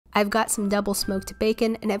I've got some double smoked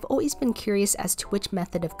bacon, and I've always been curious as to which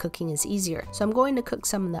method of cooking is easier. So I'm going to cook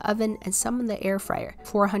some in the oven and some in the air fryer,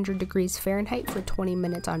 400 degrees Fahrenheit for 20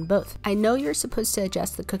 minutes on both. I know you're supposed to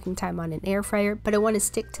adjust the cooking time on an air fryer, but I want to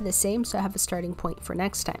stick to the same so I have a starting point for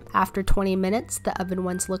next time. After 20 minutes, the oven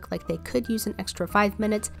ones look like they could use an extra 5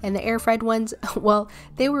 minutes, and the air fried ones, well,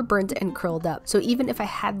 they were burnt and curled up. So even if I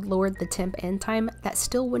had lowered the temp and time, that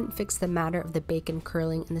still wouldn't fix the matter of the bacon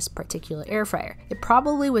curling in this particular air fryer. It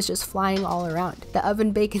probably was just flying all around. The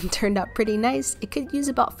oven bacon turned out pretty nice. It could use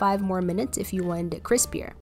about 5 more minutes if you wanted it crispier.